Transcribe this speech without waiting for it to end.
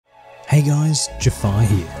Hey guys, Jfarr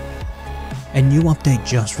here. A new update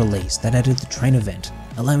just released that added the train event,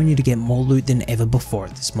 allowing you to get more loot than ever before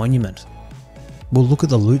at this monument. We'll look at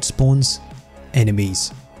the loot spawns,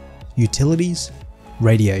 enemies, utilities,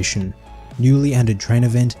 radiation, newly added train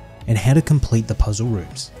event, and how to complete the puzzle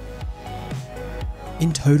rooms.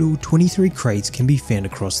 In total, 23 crates can be found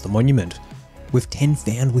across the monument, with 10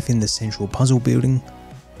 found within the central puzzle building,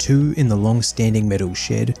 2 in the long-standing metal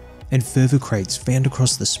shed, and further crates found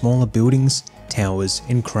across the smaller buildings, towers,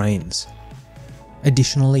 and cranes.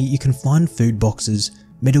 Additionally, you can find food boxes,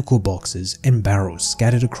 medical boxes, and barrels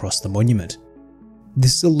scattered across the monument.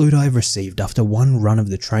 This is the loot I have received after one run of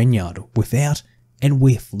the train yard without and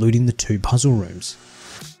with looting the 2 puzzle rooms.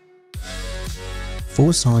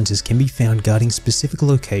 4 scientists can be found guarding specific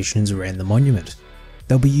locations around the monument.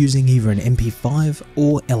 They'll be using either an MP5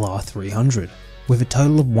 or LR300, with a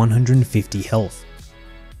total of 150 health.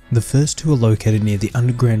 The first 2 are located near the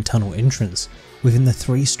underground tunnel entrance, within the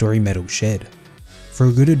 3-story metal shed. For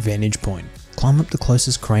a good advantage point, climb up the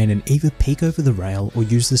closest crane and either peek over the rail or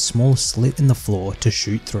use the small slit in the floor to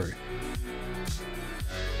shoot through.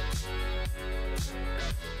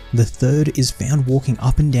 The third is found walking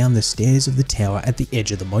up and down the stairs of the tower at the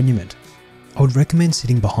edge of the monument. I would recommend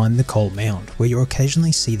sitting behind the coal mound, where you'll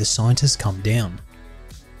occasionally see the scientists come down.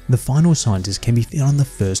 The final scientist can be found on the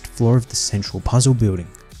first floor of the central puzzle building.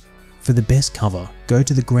 For the best cover, go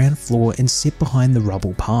to the ground floor and sit behind the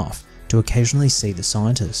rubble path to occasionally see the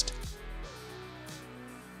scientist.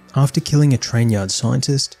 After killing a train yard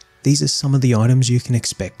scientist, these are some of the items you can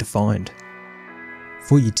expect to find.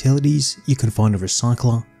 For utilities, you can find a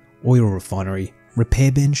recycler, oil refinery,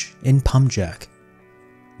 repair bench, and pump jack.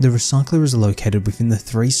 The recycler is located within the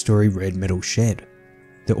 3-story red metal shed.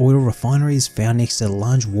 The oil refinery is found next to the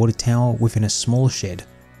large water tower within a small shed.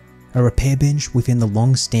 A repair bench within the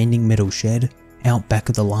long-standing metal shed out back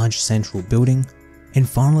of the large central building, and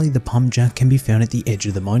finally the pump jack can be found at the edge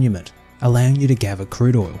of the monument, allowing you to gather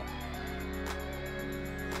crude oil.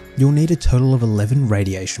 You'll need a total of 11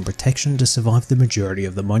 radiation protection to survive the majority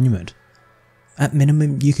of the monument. At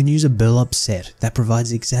minimum, you can use a burlap set that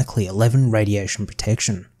provides exactly 11 radiation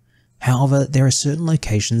protection. However, there are certain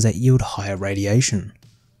locations that yield higher radiation.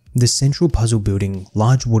 The central puzzle building,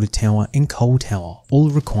 large water tower, and coal tower all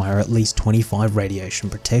require at least 25 radiation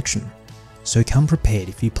protection, so come prepared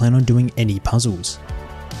if you plan on doing any puzzles.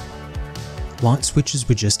 Light switches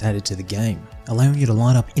were just added to the game, allowing you to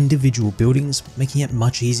light up individual buildings, making it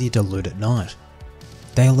much easier to loot at night.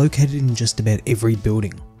 They are located in just about every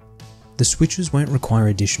building. The switches won't require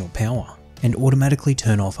additional power, and automatically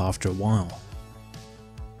turn off after a while.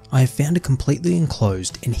 I have found a completely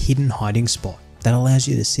enclosed and hidden hiding spot that allows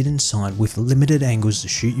you to sit inside with limited angles to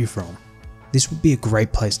shoot you from. This would be a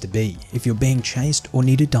great place to be if you're being chased or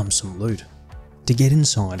need to dump some loot. To get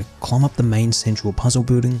inside, climb up the main central puzzle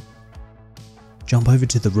building, jump over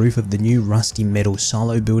to the roof of the new rusty metal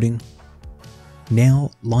silo building. Now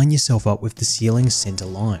line yourself up with the ceiling's center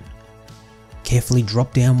line. Carefully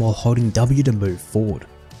drop down while holding W to move forward.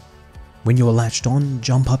 When you are latched on,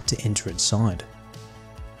 jump up to enter inside.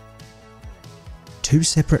 2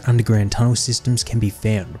 separate underground tunnel systems can be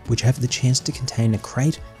found, which have the chance to contain a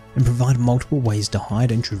crate and provide multiple ways to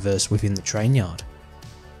hide and traverse within the train yard.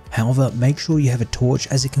 However, make sure you have a torch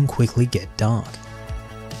as it can quickly get dark.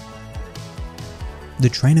 The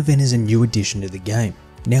train event is a new addition to the game,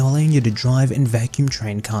 now allowing you to drive and vacuum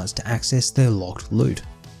train cars to access their locked loot.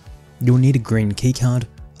 You'll need a green keycard,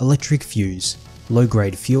 electric fuse,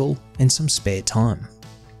 low-grade fuel, and some spare time.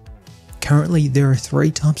 Currently, there are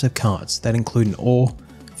 3 types of carts that include an ore,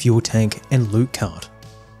 fuel tank, and loot cart.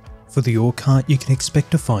 For the ore cart, you can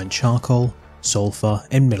expect to find charcoal, sulfur,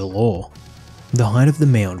 and metal ore. The height of the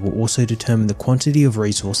mound will also determine the quantity of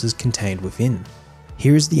resources contained within.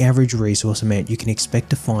 Here is the average resource amount you can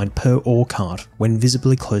expect to find per ore cart when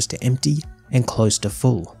visibly close to empty and close to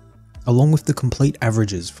full, along with the complete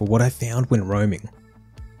averages for what I found when roaming.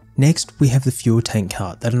 Next, we have the fuel tank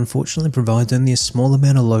cart that unfortunately provides only a small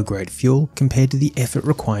amount of low-grade fuel compared to the effort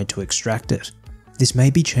required to extract it. This may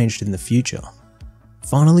be changed in the future.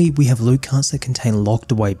 Finally, we have loot carts that contain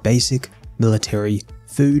locked away basic, military,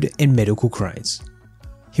 food, and medical crates.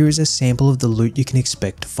 Here is a sample of the loot you can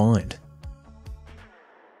expect to find.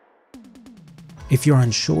 If you're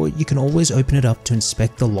unsure, you can always open it up to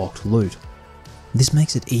inspect the locked loot. This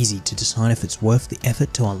makes it easy to decide if it's worth the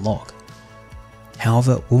effort to unlock.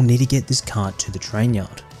 However, we'll need to get this cart to the train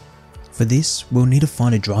yard. For this, we'll need to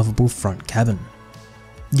find a drivable front cabin.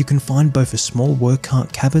 You can find both a small work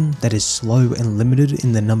cart cabin that is slow and limited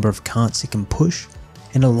in the number of carts it can push,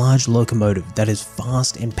 and a large locomotive that is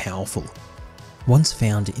fast and powerful. Once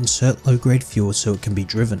found, insert low-grade fuel so it can be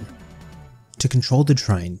driven. To control the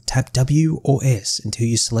train, tap W or S until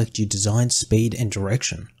you select your desired speed and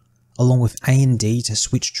direction, along with A and D to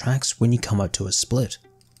switch tracks when you come up to a split.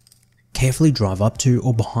 Carefully drive up to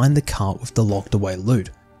or behind the cart with the locked away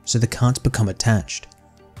loot, so the carts become attached.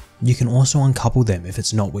 You can also uncouple them if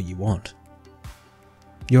it's not what you want.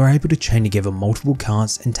 You are able to chain together multiple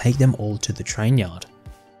carts and take them all to the train yard.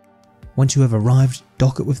 Once you have arrived,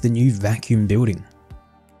 dock it with the new vacuum building.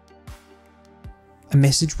 A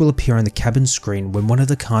message will appear on the cabin screen when one of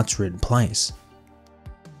the carts are in place.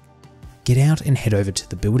 Get out and head over to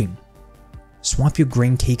the building. Swipe your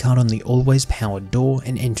green keycard on the always powered door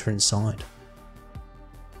and enter inside.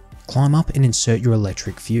 Climb up and insert your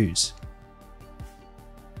electric fuse.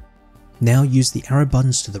 Now use the arrow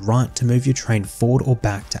buttons to the right to move your train forward or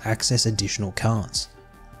back to access additional carts.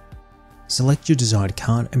 Select your desired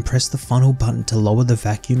cart and press the funnel button to lower the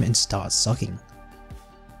vacuum and start sucking.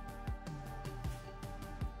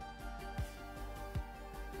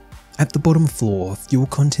 At the bottom floor, fuel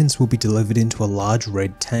contents will be delivered into a large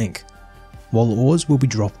red tank, while ores will be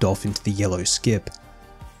dropped off into the yellow skip.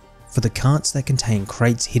 For the carts that contain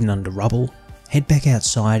crates hidden under rubble, head back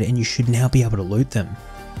outside and you should now be able to loot them.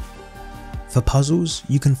 For puzzles,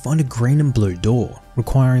 you can find a green and blue door,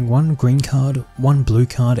 requiring one green card, one blue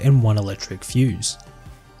card and one electric fuse.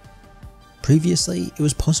 Previously, it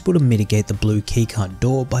was possible to mitigate the blue keycard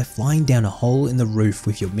door by flying down a hole in the roof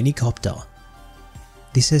with your minicopter.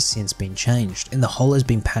 This has since been changed and the hole has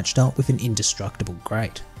been patched up with an indestructible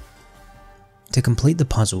grate. To complete the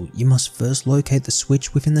puzzle, you must first locate the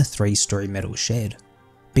switch within the 3-story metal shed.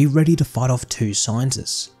 Be ready to fight off 2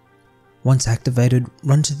 scientists. Once activated,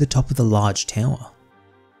 run to the top of the large tower.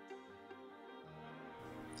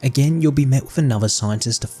 Again, you'll be met with another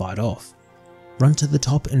scientist to fight off. Run to the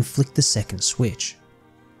top and flick the second switch.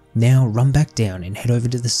 Now run back down and head over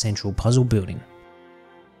to the central puzzle building.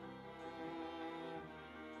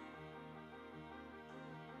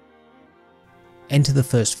 Enter the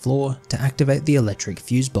first floor to activate the electric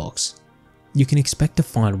fuse box. You can expect to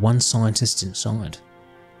find 1 scientist inside.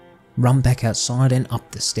 Run back outside and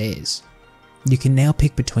up the stairs. You can now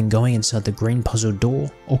pick between going inside the green puzzle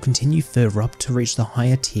door or continue further up to reach the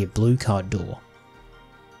higher tier blue card door.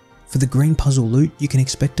 For the green puzzle loot, you can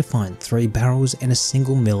expect to find 3 barrels and a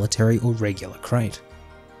single military or regular crate.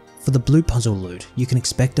 For the blue puzzle loot, you can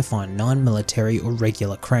expect to find 9 military or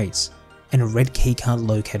regular crates and a red keycard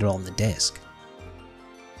located on the desk.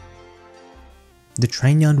 The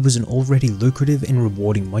train yard was an already lucrative and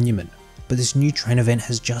rewarding monument, but this new train event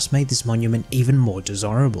has just made this monument even more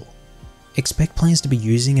desirable. Expect players to be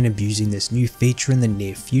using and abusing this new feature in the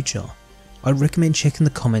near future. I'd recommend checking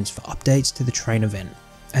the comments for updates to the train event,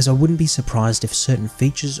 as I wouldn't be surprised if certain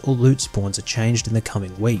features or loot spawns are changed in the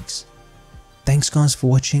coming weeks. Thanks guys for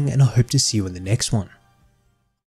watching and I hope to see you in the next one.